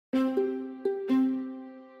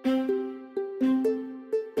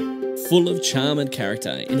Full of charm and character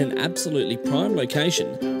in an absolutely prime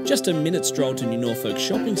location, just a minute stroll to New Norfolk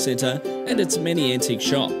shopping centre and its many antique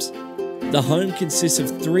shops. The home consists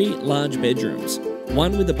of 3 large bedrooms,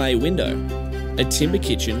 one with a bay window, a timber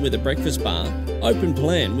kitchen with a breakfast bar, open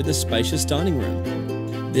plan with a spacious dining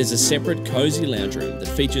room. There's a separate cosy lounge room that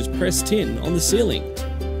features pressed tin on the ceiling.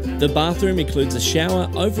 The bathroom includes a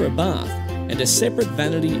shower over a bath and a separate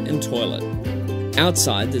vanity and toilet.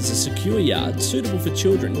 Outside there's a secure yard suitable for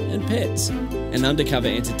children and pets, an undercover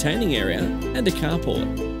entertaining area and a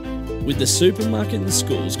carport. With the supermarket and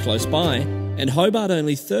schools close by and Hobart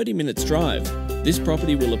only 30 minutes drive, this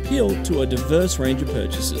property will appeal to a diverse range of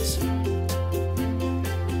purchasers.